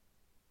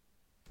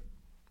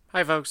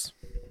Hi, folks.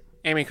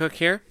 Amy Cook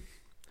here.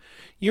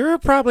 You're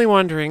probably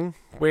wondering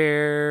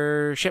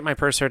where shit my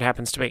purse hurt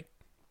happens to be.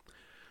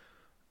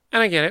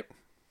 And I get it.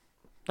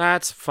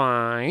 That's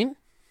fine.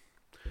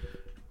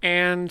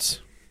 And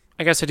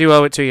I guess I do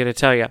owe it to you to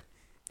tell you.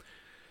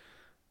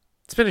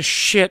 It's been a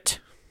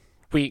shit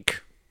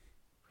week.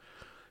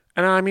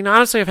 And I mean,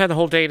 honestly, I've had the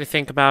whole day to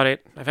think about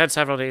it. I've had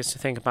several days to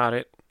think about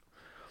it.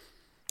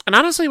 And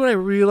honestly, what I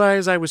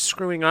realized I was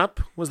screwing up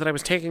was that I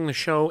was taking the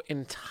show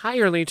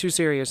entirely too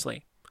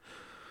seriously.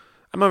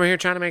 I'm over here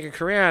trying to make a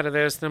career out of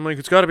this, and I'm like,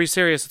 it's got to be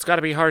serious. It's got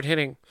to be hard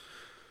hitting.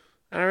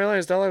 And I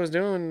realized all I was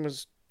doing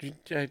was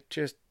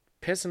just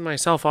pissing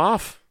myself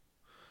off,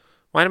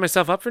 winding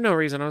myself up for no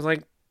reason. I was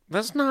like,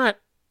 that's not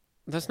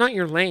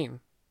your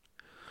lane.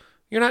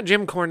 You're not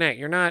Jim Cornette.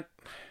 You're not.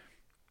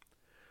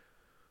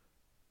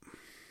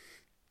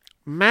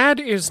 Mad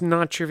is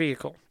not your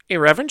vehicle.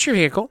 Irreverent's your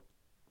vehicle.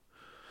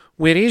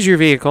 Witty's your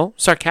vehicle.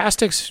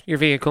 Sarcastic's your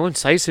vehicle.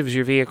 Incisive's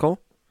your vehicle.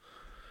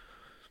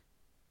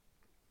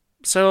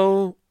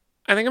 So,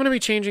 I think I'm going to be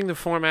changing the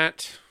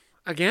format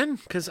again,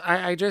 because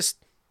I just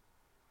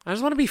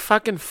want to be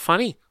fucking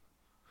funny.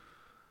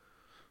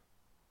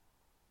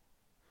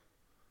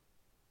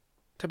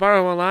 To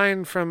borrow a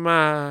line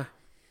from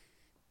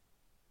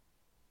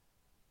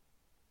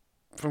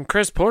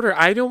Chris Porter,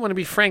 I don't want to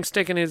be Frank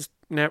sticking his...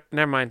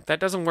 Never mind,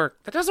 that doesn't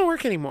work. That doesn't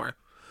work anymore.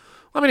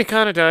 Well, I mean, it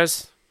kind of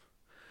does.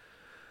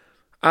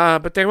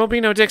 But there will be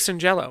no dicks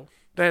and Jello.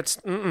 That's...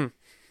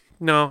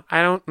 No,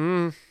 I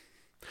don't...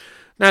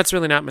 That's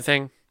really not my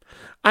thing.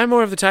 I'm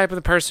more of the type of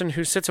the person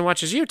who sits and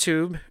watches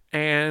YouTube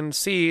and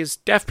sees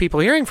deaf people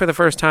hearing for the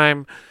first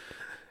time,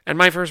 and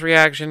my first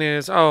reaction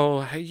is,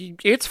 oh,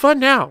 it's fun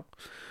now.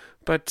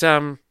 But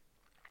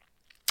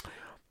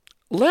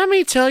let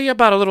me tell you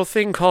about a little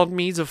thing called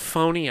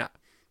misophonia.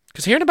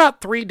 Because here in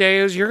about 3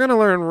 days, you're going to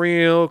learn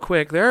real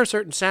quick. There are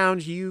certain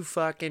sounds you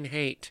fucking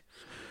hate.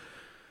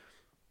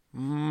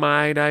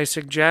 Might I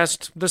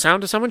suggest the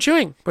sound of someone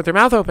chewing with their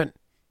mouth open?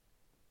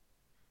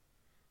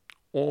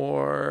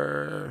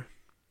 Or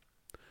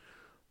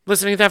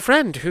listening to that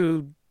friend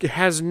who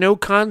has no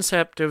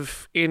concept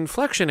of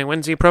inflection and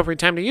when's the appropriate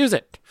time to use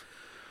it.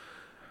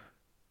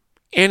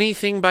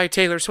 Anything by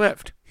Taylor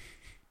Swift.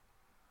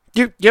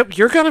 You're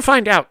going to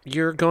find out.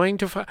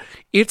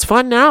 It's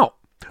fun now,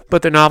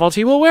 but the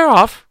novelty will wear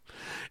off,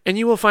 and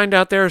you will find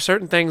out there are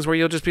certain things where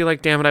you'll just be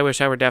like, damn it, I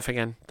wish I were deaf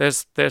again.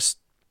 This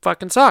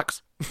fucking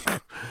sucks.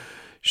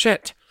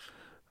 Shit.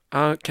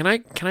 Can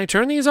I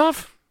turn these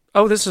off?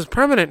 Oh, this is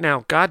permanent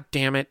now. God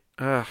damn it.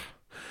 Ugh.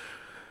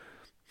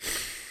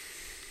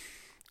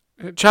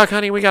 Chuck,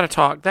 honey, we gotta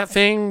talk. That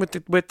thing with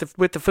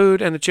the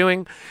food and the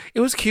chewing, it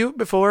was cute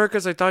before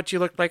because I thought you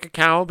looked like a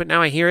cow, but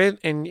now I hear it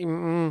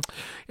and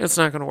it's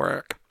not gonna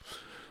work.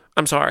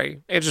 I'm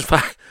sorry. It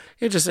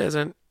just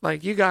isn't.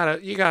 Like, you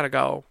gotta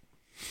go.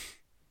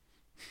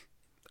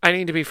 I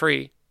need to be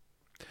free.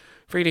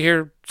 Free to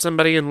hear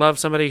somebody and love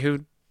somebody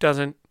who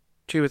doesn't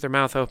chew with their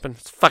mouth open.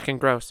 It's fucking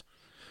gross.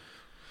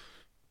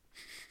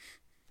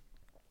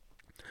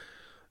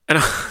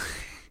 And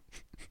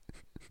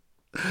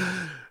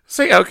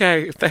see,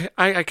 okay,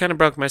 I kind of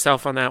broke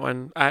myself on that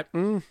one.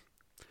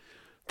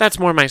 That's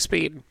more my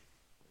speed.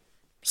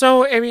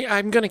 So, I mean,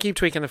 I'm going to keep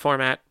tweaking the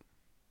format.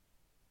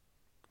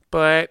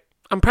 But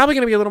I'm probably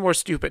going to be a little more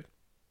stupid.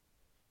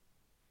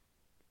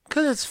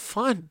 Because it's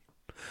fun.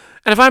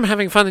 And if I'm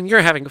having fun, then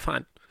you're having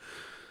fun.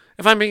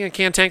 If I'm being a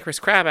cantankerous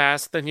crab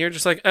ass, then you're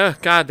just like, oh,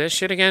 God, this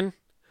shit again?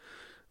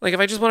 Like, if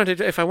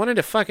I wanted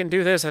to fucking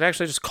do this, I'd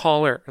actually just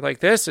call her.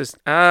 Like, this is,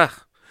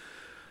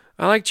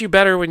 I liked you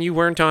better when you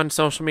weren't on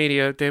social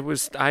media.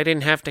 I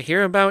didn't have to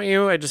hear about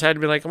you. I just had to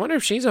be like, I wonder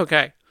if she's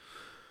okay.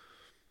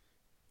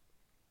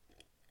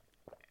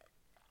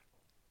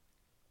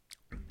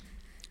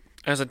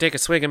 As I take a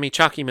swig of me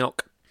chalky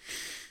milk.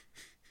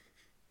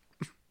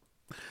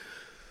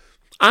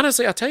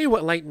 Honestly, I'll tell you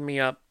what lightened me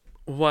up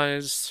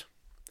was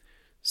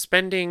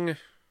spending,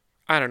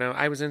 I don't know,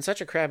 I was in such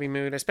a crabby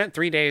mood. I spent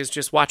 3 days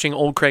just watching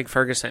old Craig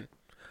Ferguson.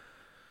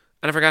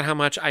 And I forgot how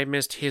much I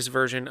missed his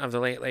version of The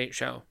Late Late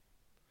Show.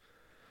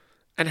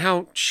 And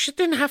how shit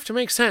didn't have to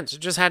make sense.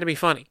 It just had to be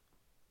funny.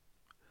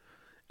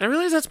 And I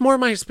realize that's more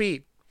my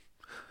speed.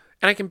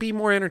 And I can be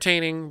more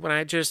entertaining when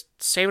I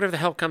just say whatever the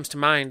hell comes to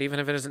mind,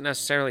 even if it isn't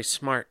necessarily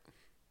smart.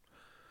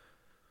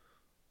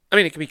 I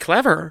mean, it can be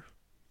clever,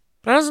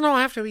 but it doesn't all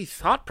have to be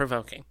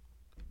thought-provoking.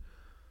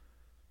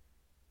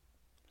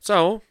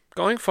 So,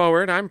 going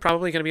forward, I'm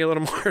probably going to be a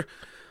little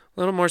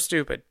more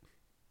stupid.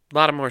 A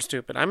lot more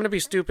stupid. I'm going to be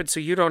stupid so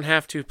you don't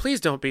have to.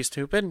 Please don't be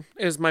stupid,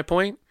 is my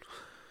point.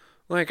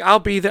 Like, I'll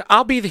be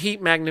the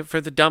heat magnet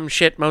for the dumb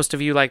shit most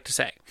of you like to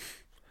say.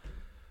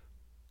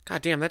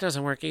 God damn, that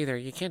doesn't work either.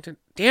 You can't...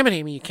 Damn it,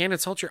 Amy, you can't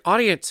insult your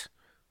audience.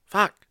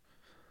 Fuck.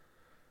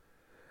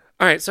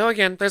 Alright, so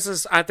again, this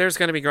is... there's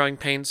going to be growing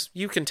pains.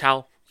 You can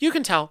tell.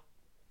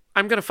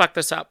 I'm going to fuck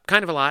this up.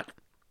 Kind of a lot.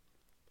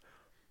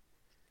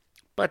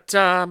 But,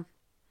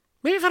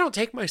 maybe if I don't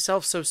take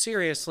myself so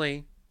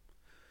seriously...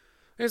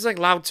 It's like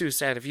Lao Tzu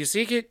said, if you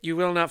seek it, you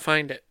will not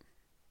find it.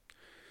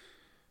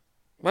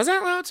 Was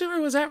that Lao Tzu or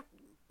was that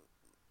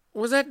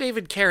Was that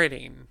David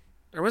Carradine?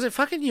 Or was it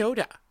fucking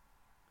Yoda?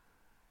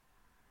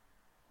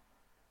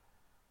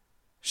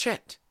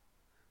 Shit.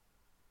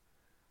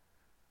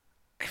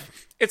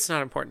 It's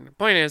not important. The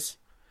point is,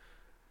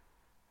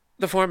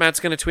 the format's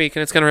going to tweak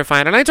and it's going to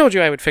refine. And I told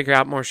you I would figure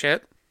out more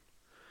shit.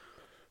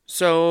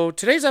 So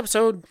today's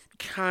episode,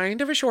 kind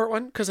of a short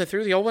one, because I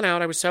threw the old one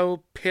out. I was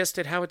so pissed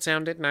at how it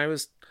sounded, and I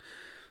was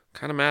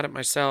kind of mad at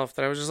myself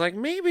that I was just like,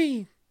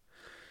 maybe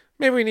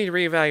we need to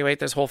reevaluate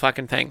this whole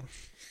fucking thing.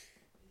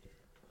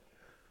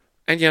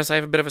 And yes, I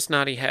have a bit of a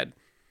snotty head.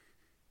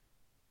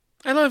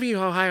 I love you,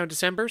 Ohio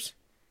Decembers.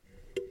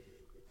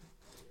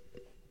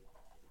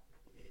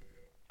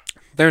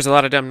 There's a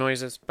lot of dumb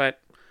noises, but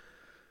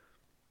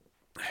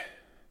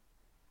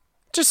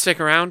just stick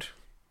around.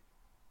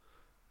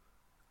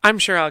 I'm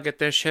sure I'll get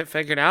this shit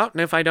figured out, and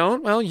if I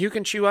don't, well, you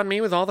can chew on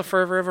me with all the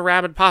fervor of a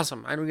rabid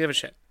possum. I don't give a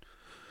shit.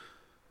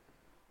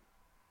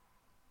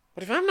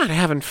 But if I'm not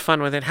having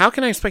fun with it, how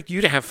can I expect you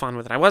to have fun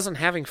with it? I wasn't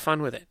having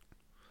fun with it.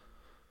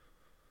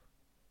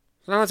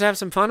 So now let's have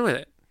some fun with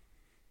it.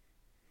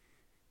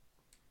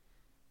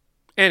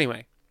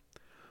 Anyway,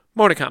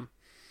 more to come.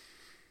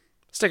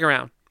 Stick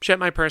around. Shit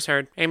My Purse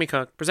Herd, Amy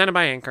Cook, presented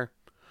by Anchor.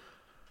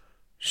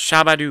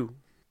 Shabadoo.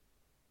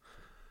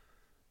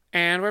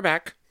 And we're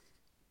back.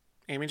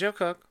 Amy Jo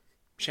Cook,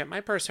 Shit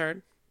My Purse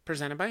Herd,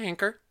 presented by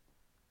Anchor.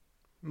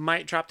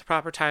 Might drop the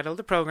proper title of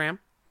the program.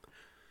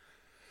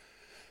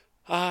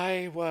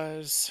 I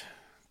was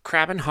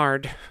crabbing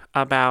hard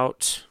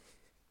about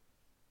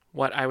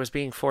what I was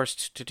being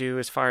forced to do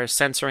as far as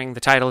censoring the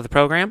title of the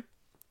program.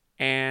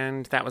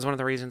 And that was one of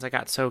the reasons I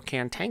got so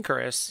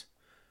cantankerous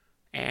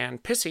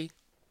and pissy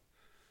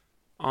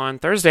on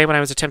Thursday when I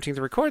was attempting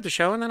to record the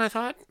show. And then I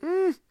thought,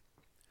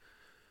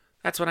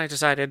 that's when I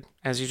decided,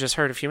 as you just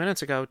heard a few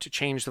minutes ago, to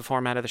change the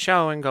format of the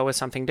show and go with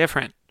something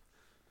different.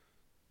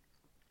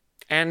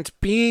 And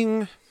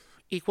being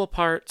equal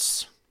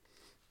parts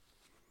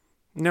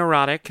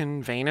neurotic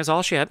and vain as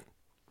all shit,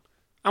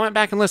 I went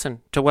back and listened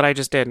to what I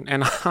just did.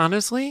 And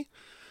honestly,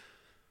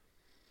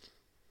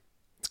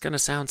 it's going to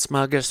sound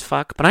smug as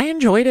fuck, but I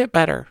enjoyed it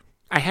better.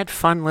 I had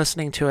fun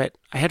listening to it.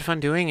 I had fun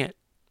doing it.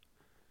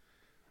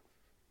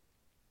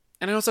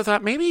 And I also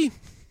thought maybe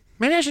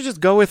I should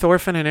just go with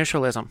orphan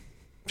initialism.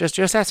 Just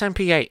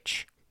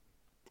SMPH.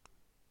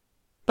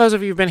 Those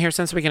of you who've been here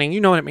since the beginning,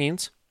 you know what it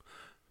means.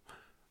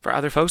 For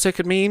other folks, it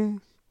could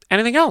mean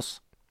anything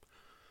else.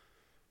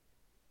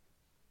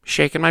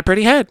 Shaking my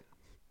pretty head.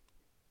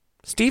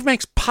 Steve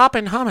makes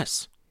poppin'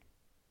 hummus.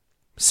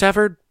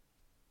 Severed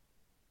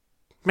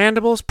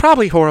mandibles,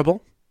 probably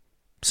horrible.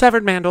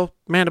 Severed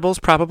mandibles,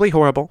 probably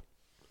horrible.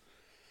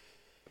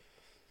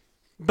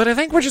 But I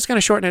think we're just going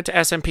to shorten it to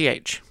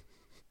SMPH.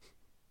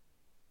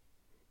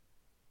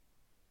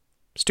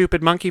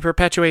 Stupid monkey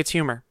perpetuates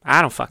humor.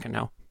 I don't fucking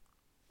know.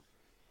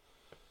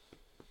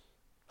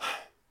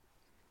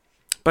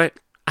 But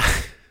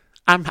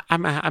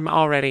I'm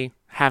already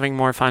having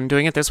more fun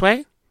doing it this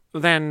way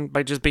than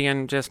by just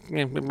being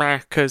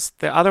because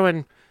the other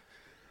one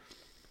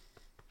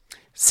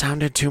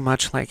sounded too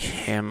much like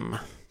him.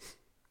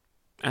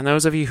 And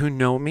those of you who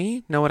know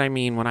me know what I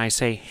mean when I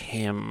say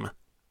him.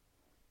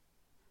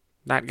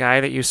 That guy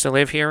that used to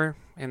live here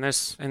in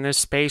this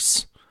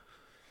space.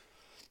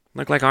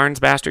 Looked like Arn's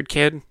bastard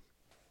kid.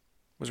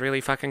 Was really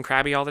fucking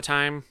crabby all the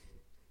time.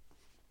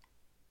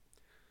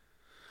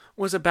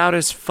 Was about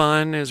as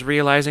fun as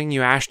realizing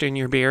you ashed in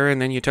your beer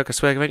and then you took a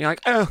swig of it and you're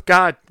like, oh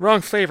God,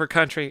 wrong flavor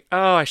country.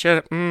 Oh, I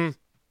should have.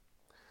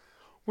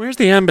 Where's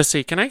the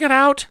embassy? Can I get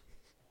out?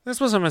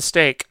 This was a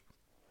mistake.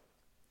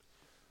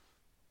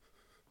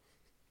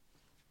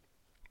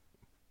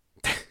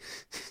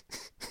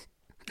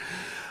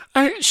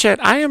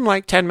 I am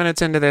like 10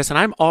 minutes into this and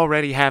I'm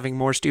already having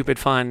more stupid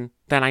fun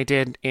than I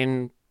did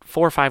in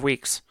 4 or 5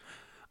 weeks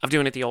of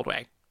doing it the old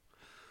way.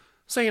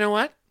 So you know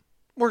what?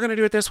 We're going to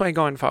do it this way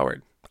going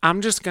forward.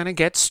 I'm just going to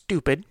get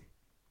stupid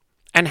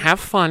and have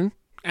fun,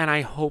 and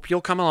I hope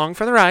you'll come along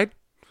for the ride.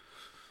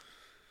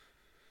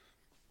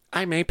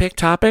 I may pick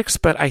topics,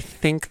 but I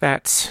think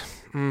that's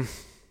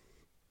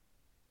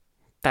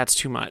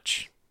too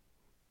much.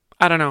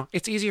 I don't know.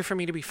 It's easier for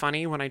me to be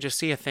funny when I just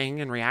see a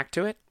thing and react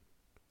to it.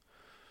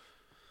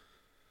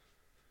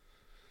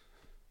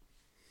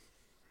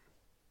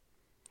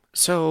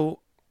 So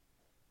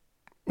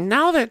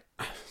now that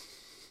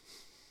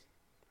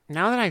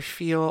I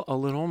feel a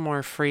little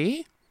more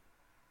free,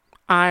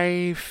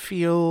 I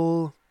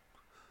feel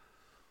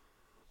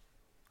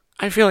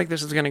like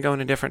this is going to go in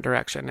a different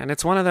direction. And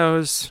it's one of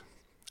those,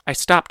 I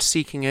stopped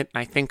seeking it,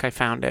 and I think I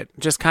found it.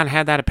 Just kind of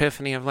had that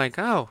epiphany of like,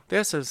 oh,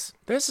 this is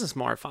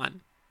more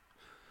fun.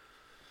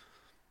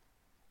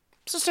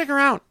 So stick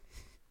around.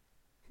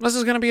 This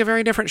is going to be a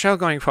very different show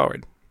going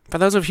forward. For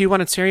those of you who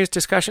wanted serious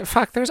discussion,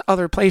 fuck, there's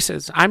other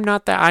places. I'm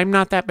not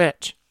that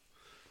bitch.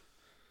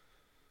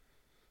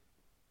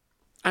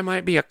 I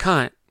might be a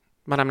cunt,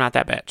 but I'm not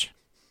that bitch.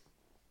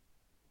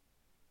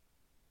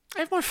 I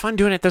have more fun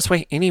doing it this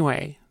way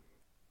anyway.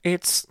 I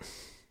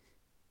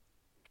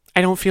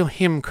don't feel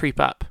him creep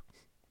up.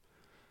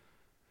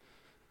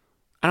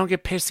 I don't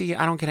get pissy.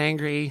 I don't get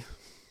angry.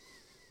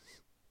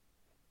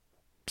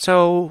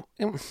 So,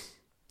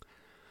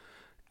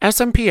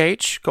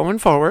 SMPH going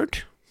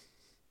forward,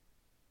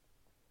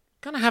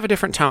 gonna have a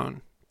different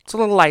tone. It's a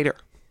little lighter,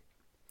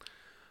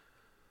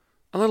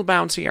 a little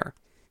bouncier.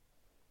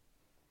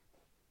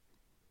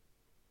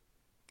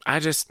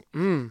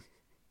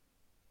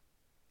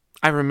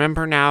 I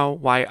remember now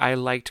why I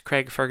liked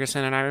Craig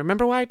Ferguson, and I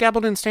remember why I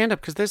dabbled in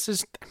stand-up, because this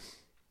is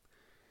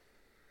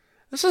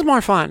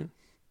more fun.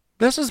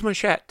 This is my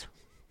shit.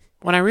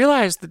 When I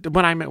realized that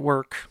when I'm at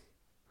work,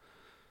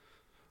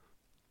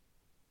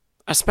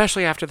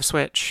 especially after the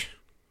switch,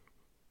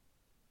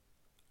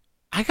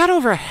 I got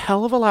over a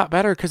hell of a lot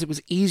better because it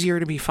was easier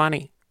to be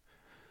funny.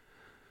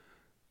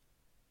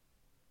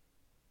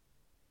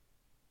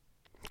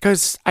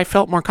 Because I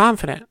felt more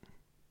confident.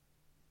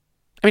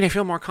 I mean, I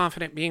feel more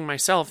confident being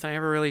myself than I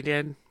ever really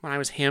did when I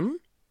was him.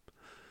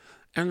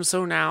 And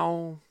so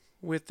now,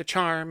 with the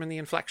charm and the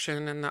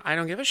inflection and the I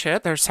don't give a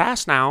shit, there's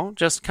sass now.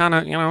 Just kind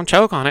of,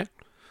 choke on it.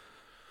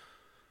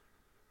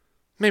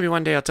 Maybe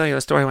one day I'll tell you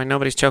the story when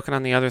nobody's choking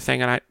on the other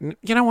thing and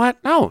you know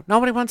what? No,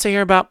 nobody wants to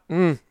hear about,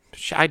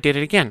 I did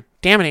it again.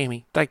 Damn it,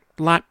 Amy. Like,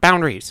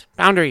 boundaries.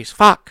 Boundaries.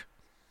 Fuck.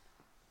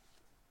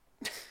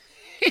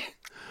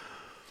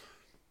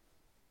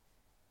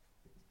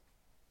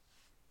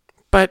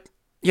 But,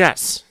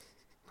 yes.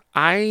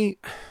 I'm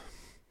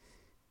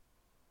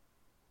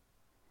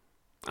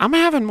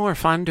having more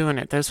fun doing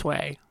it this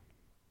way.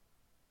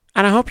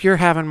 And I hope you're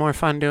having more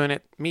fun doing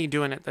it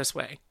this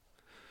way.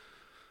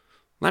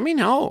 Let me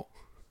know.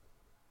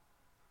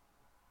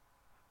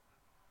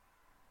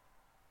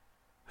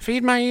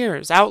 Feed my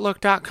ears,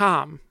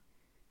 outlook.com,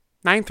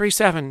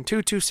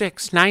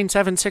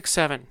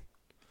 937-226-9767.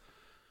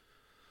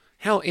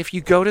 Hell, if you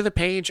go to the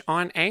page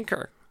on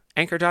Anchor,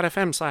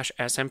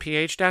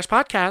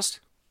 anchor.fm/SMPH-podcast,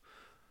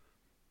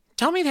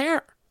 tell me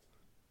there.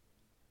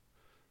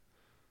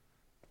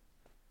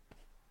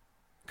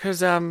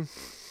 Because, I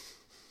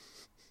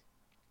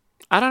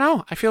don't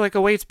know. I feel like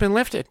a weight's been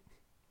lifted.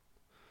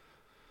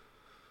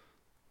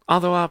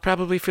 Although I'll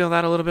probably feel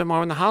that a little bit more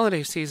when the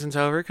holiday season's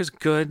over, because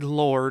good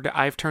Lord,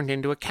 I've turned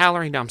into a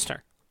calorie dumpster.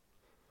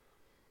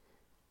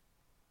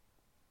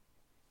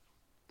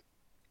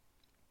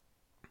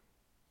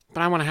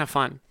 But I want to have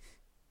fun.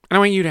 And I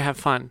want you to have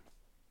fun.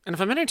 And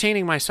if I'm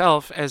entertaining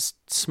myself, as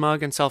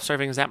smug and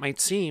self-serving as that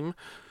might seem,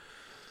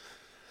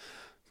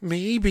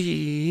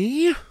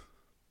 maybe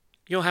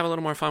you'll have a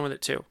little more fun with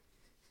it too.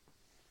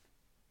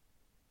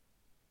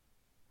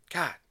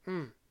 God.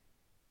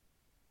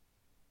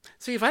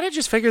 See, if I'd have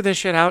just figured this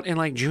shit out in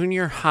like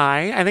junior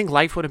high, I think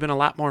life would have been a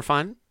lot more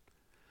fun.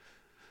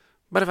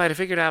 But if I'd have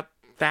figured out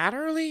that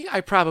early,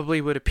 I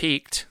probably would have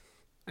peaked.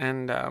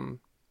 And I'd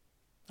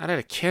had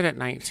a kid at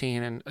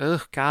 19 and,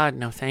 God,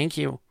 no thank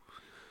you.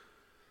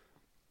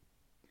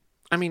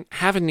 I mean,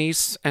 have a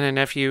niece and a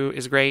nephew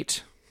is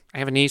great. I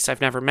have a niece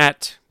I've never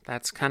met.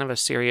 That's kind of a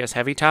serious,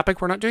 heavy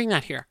topic. We're not doing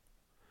that here.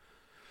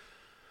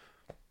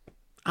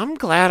 I'm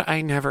glad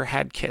I never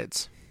had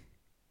kids.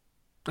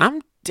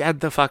 I'm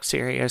dead the fuck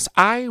serious.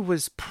 I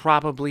was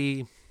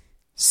probably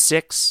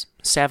 6,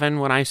 7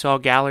 when I saw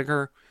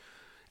Gallagher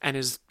and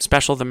his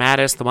special The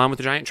Maddest, the one with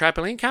the giant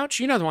trampoline couch.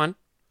 You know the one.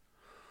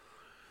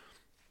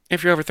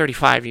 If you're over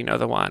 35, you know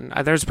the one.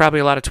 There's probably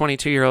a lot of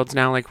 22-year-olds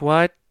now like,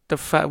 what the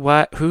fuck?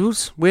 What?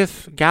 Who's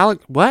with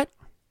Gallagher? What?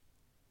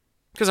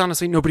 Because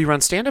honestly, nobody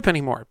runs stand-up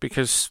anymore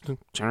because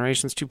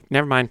generation's too...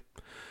 Never mind.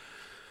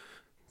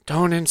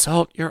 Don't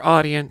insult your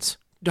audience.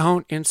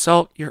 Don't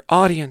insult your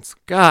audience.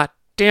 God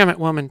damn it,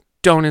 woman.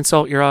 Don't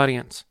insult your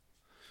audience.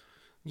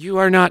 You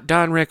are not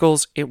Don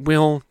Rickles. It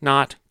will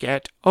not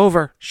get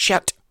over.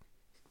 Shut.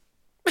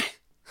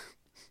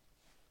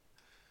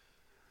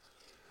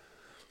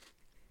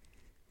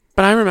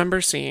 But I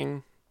remember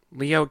seeing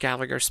Leo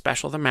Gallagher's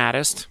special, The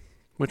Maddest,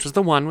 which was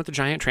the one with the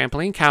giant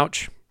trampoline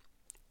couch,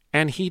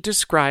 and he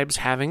describes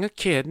having a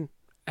kid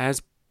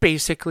as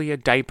basically a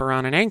diaper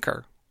on an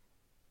anchor.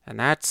 And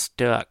that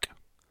stuck.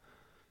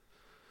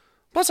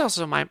 Plus,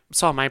 also,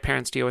 saw my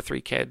parents deal with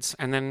 3 kids.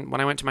 And then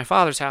when I went to my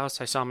father's house,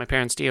 I saw my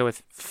parents deal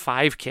with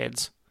 5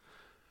 kids.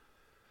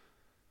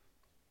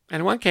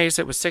 And in one case,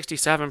 it was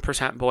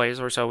 67% boys,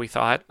 or so we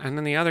thought. And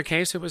in the other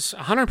case, it was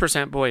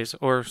 100% boys,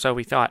 or so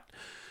we thought.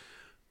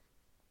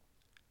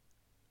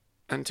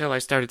 Until I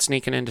started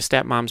sneaking into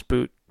stepmom's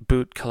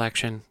boot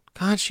collection.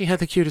 God, she had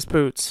the cutest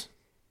boots.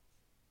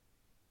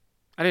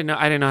 I didn't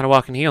know how to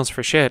walk in heels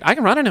for shit. I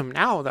can run in them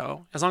now,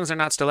 though, as long as they're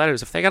not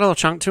stilettos. If they got a little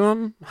chunk to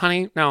them,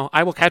 honey, no,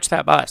 I will catch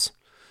that bus.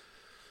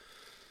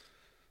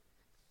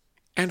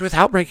 And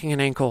without breaking an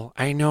ankle.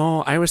 I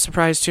know, I was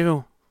surprised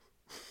too.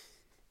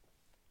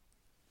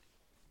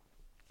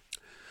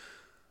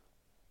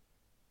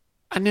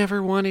 I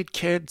never wanted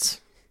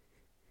kids.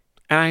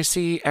 And I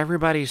see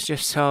everybody's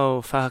just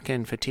so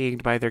fucking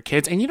fatigued by their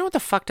kids. And you know what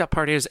the fucked up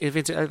part is? If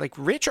it's like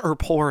rich or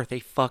poor,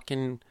 they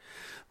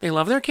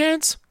love their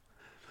kids.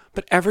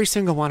 But every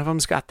single one of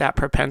them's got that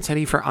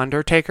propensity for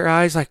Undertaker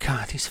eyes. Like,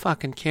 God, these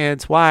fucking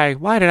kids. Why?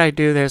 Why did I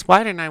do this?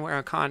 Why didn't I wear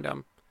a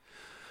condom?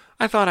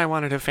 I thought I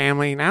wanted a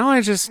family. Now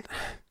I just...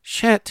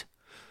 Shit.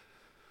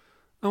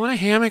 I want a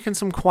hammock and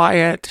some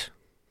quiet.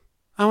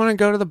 I want to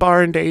go to the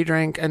bar and day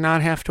drink and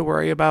not have to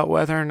worry about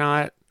whether or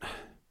not.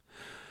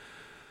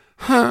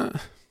 Huh.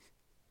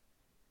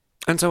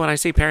 And so when I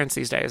see parents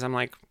these days, I'm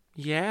like,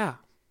 yeah.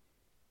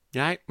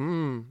 I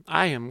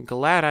am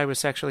glad I was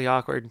sexually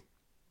awkward.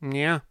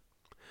 Yeah.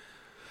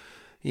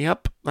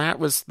 Yep, that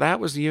was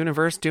the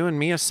universe doing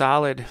me a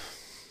solid.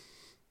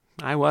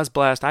 I was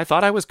blessed. I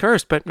thought I was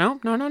cursed, but no.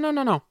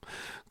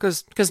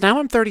 Because now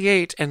I'm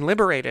 38 and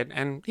liberated,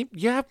 and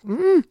yeah.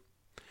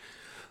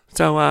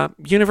 So,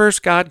 universe,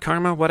 God,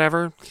 karma,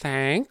 whatever,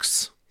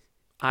 thanks.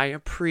 I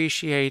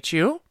appreciate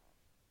you.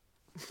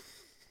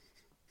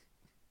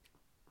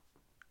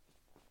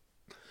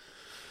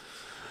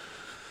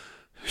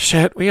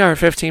 Shit, we are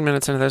 15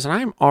 minutes into this, and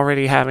I'm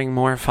already having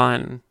more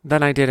fun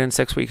than I did in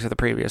 6 weeks of the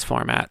previous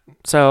format.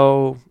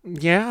 So,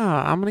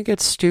 yeah, I'm gonna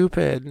get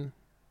stupid.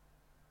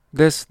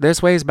 This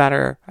way's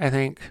better, I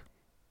think.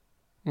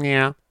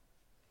 Yeah.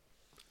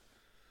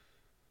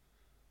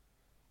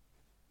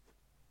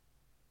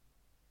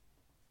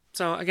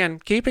 So again,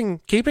 keeping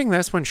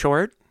this one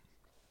short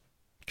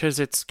because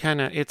it's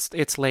kind of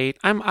it's late.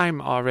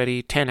 I'm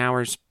already 10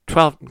 hours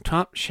 12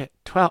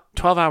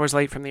 hours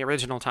late from the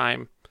original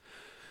time.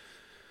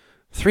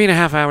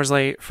 3.5 hours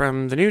late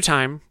from the new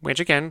time, which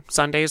again,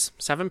 Sundays,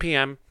 7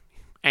 p.m.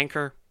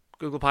 Anchor,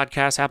 Google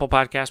Podcasts, Apple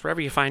Podcasts, wherever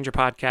you find your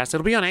podcast.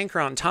 It'll be on Anchor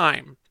on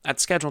time, at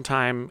scheduled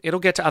time. It'll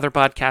get to other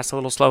podcasts a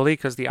little slowly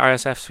because the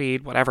RSS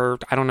feed, whatever,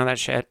 I don't know that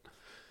shit.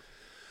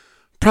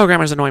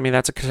 Programmers annoy me.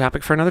 That's a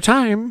topic for another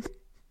time.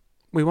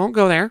 We won't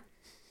go there.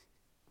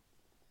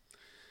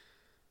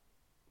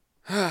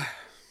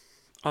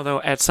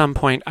 Although at some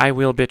point I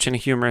will bitch in a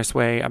humorous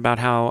way about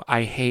how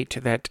I hate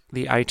that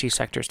the IT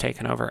sector's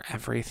taken over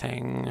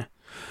everything.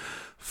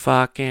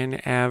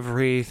 Fucking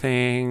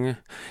everything.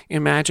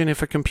 Imagine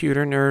if a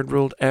computer nerd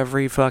ruled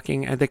every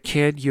fucking the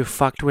kid you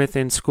fucked with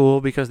in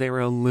school because they were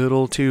a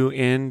little too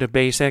into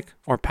BASIC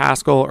or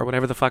Pascal or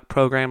whatever the fuck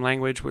program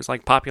language was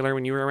like popular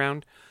when you were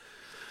around.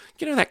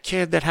 You know that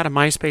kid that had a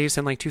MySpace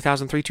in like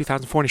 2003,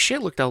 2004, and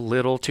shit looked a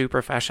little too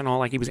professional,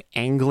 like he was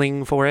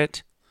angling for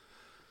it.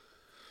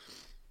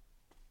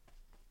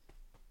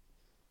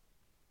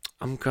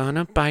 I'm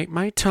gonna bite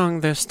my tongue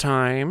this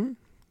time,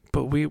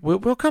 but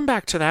we'll come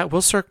back to that.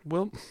 We'll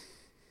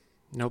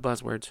no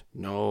buzzwords.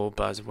 No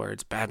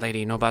buzzwords. Bad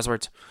lady, no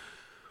buzzwords.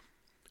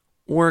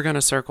 We're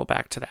gonna circle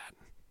back to that.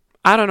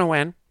 I don't know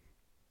when.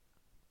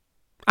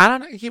 I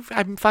don't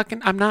know.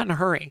 I'm not in a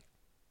hurry.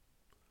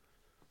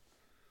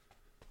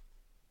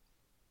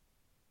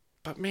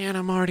 But man,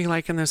 I'm already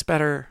liking this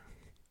better.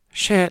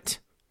 Shit.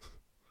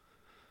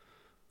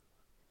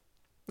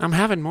 I'm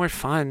having more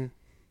fun.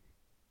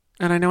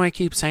 And I know I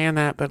keep saying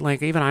that, but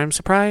like even I'm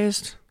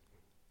surprised.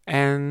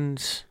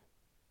 And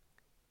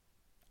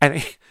I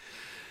think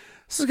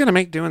this is going to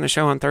make doing the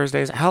show on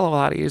Thursdays a hell of a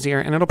lot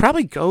easier. And it'll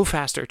probably go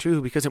faster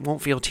too because it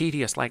won't feel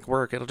tedious like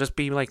work. It'll just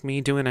be like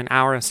me doing an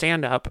hour of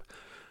stand-up.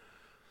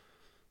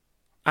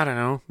 I don't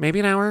know.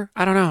 Maybe an hour?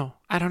 I don't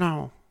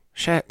know.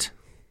 Shit.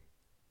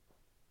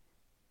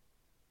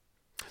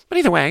 But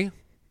either way,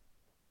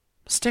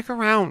 stick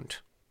around.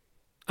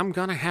 I'm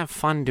going to have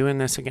fun doing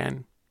this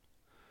again.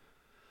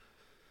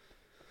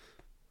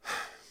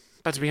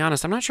 But to be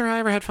honest, I'm not sure I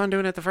ever had fun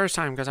doing it the first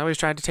time because I always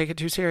tried to take it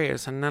too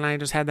serious. And then I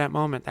just had that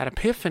moment, that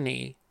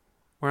epiphany,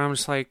 where I'm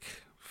just like,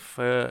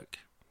 fuck.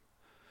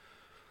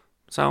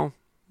 So,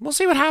 we'll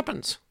see what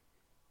happens.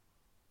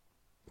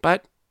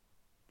 But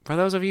for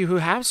those of you who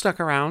have stuck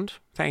around,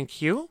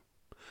 thank you.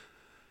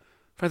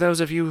 For those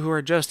of you who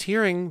are just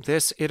hearing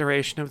this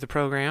iteration of the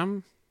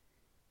program,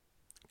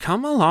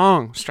 come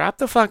along. Strap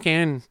the fuck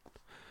in.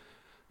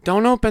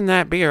 Don't open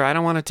that beer. I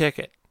don't want a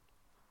ticket.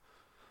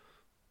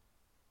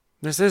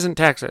 This isn't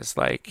Texas,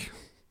 like...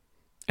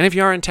 And if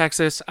you are in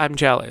Texas, I'm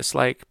jealous.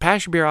 Like,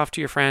 pass your beer off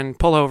to your friend,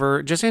 pull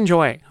over, just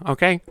enjoy,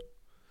 okay?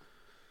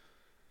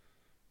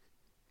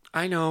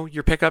 I know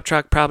your pickup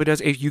truck probably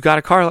does. If you got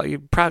a car,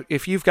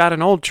 if you've got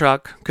an old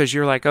truck, because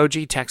you're like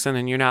OG Texan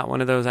and you're not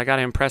one of those, I got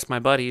to impress my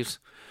buddies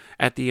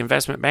at the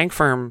investment bank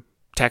firm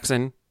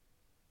Texan,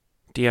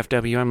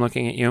 DFW, I'm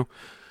looking at you.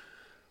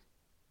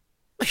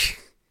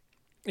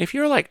 If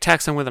you're like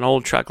Texan with an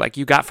old truck, like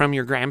you got from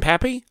your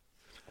grandpappy,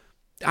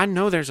 I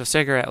know there's a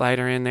cigarette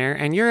lighter in there,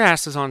 and your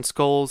ass is on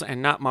Skulls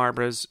and not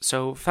Marlboros,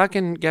 so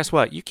fucking guess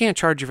what? You can't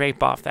charge your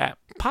vape off that.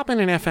 Pop in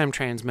an FM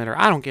transmitter.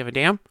 I don't give a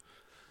damn.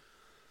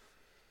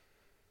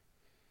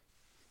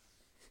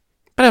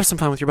 But have some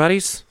fun with your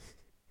buddies.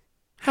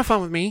 Have fun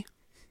with me.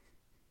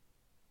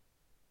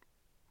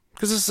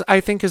 Because this, I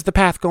think, is the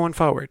path going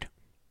forward.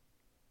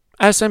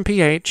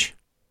 SMPH,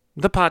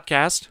 the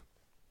podcast,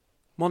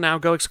 will now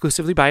go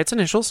exclusively by its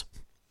initials.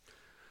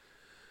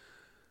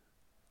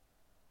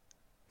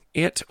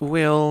 It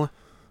will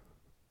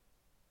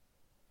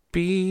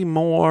be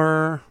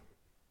more...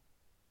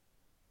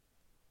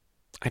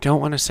 I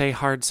don't want to say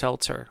hard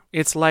seltzer.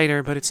 It's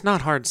lighter, but it's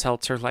not hard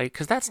seltzer light,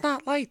 because that's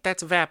not light,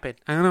 that's vapid.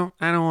 I don't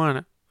want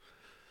it.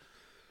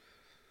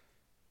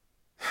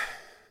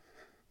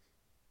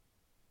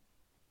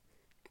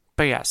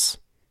 But yes,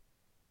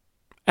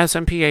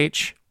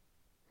 SMPH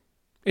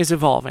is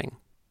evolving.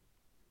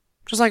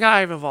 Just like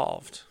I've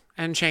evolved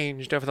and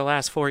changed over the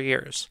last 4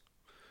 years.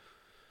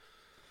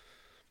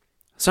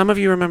 Some of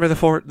you remember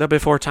the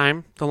before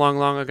time, the long,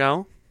 long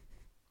ago.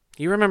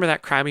 You remember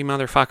that crabby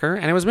motherfucker,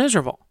 and it was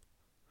miserable.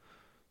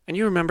 And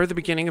you remember the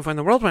beginning of when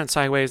the world went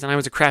sideways, and I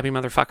was a crabby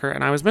motherfucker,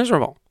 and I was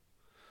miserable.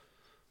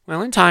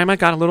 Well, in time, I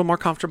got a little more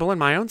comfortable in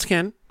my own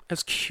skin,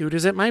 as cute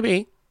as it might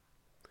be.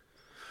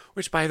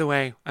 Which, by the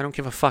way, I don't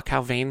give a fuck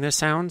how vain this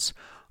sounds.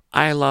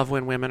 I love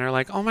when women are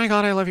like, oh my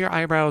god, I love your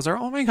eyebrows, or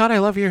oh my god, I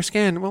love your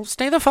skin. Well,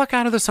 stay the fuck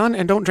out of the sun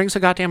and don't drink so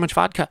goddamn much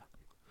vodka.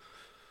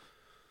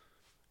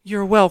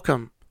 You're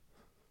welcome.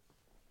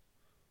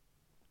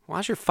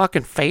 Wash your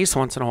fucking face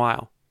once in a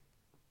while.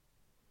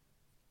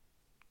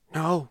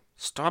 No,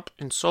 stop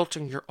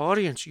insulting your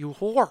audience, you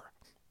whore.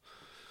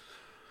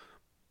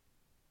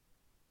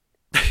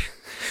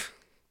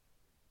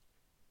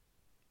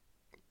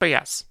 But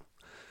yes,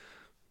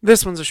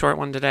 this one's a short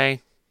one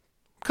today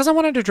because I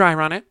wanted to dry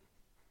run it.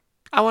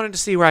 I wanted to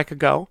see where I could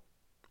go.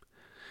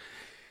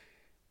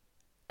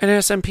 And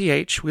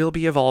SMPH will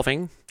be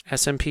evolving.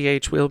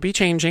 SMPH will be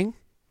changing.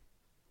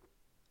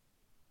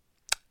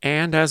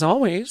 And as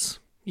always,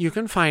 you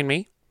can find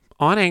me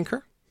on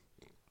Anchor,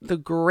 the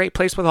great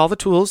place with all the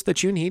tools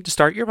that you need to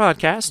start your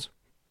podcast.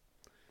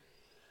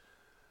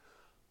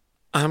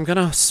 I'm going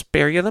to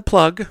spare you the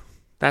plug.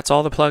 That's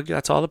all the plug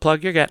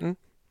you're getting.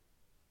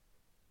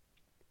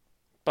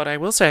 But I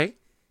will say,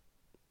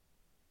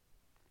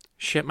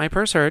 shit my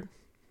purse hurt.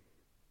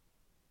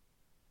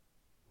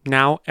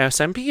 Now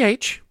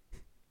SMPH.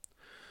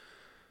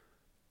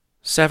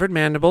 Severed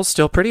mandibles,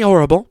 still pretty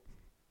horrible.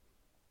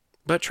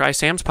 But try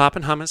Sam's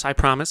Poppin' Hummus. I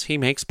promise he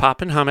makes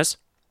poppin' hummus.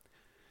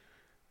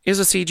 Is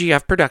a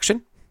CGF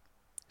production.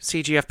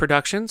 CGF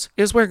Productions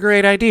is where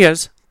great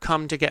ideas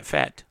come to get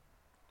fed.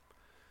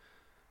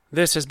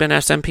 This has been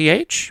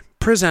SMPH,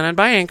 presented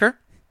by Anchor.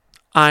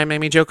 I'm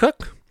Amy Jo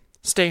Cook.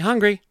 Stay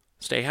hungry,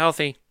 stay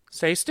healthy,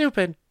 stay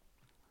stupid.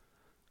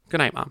 Good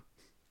night, Mom.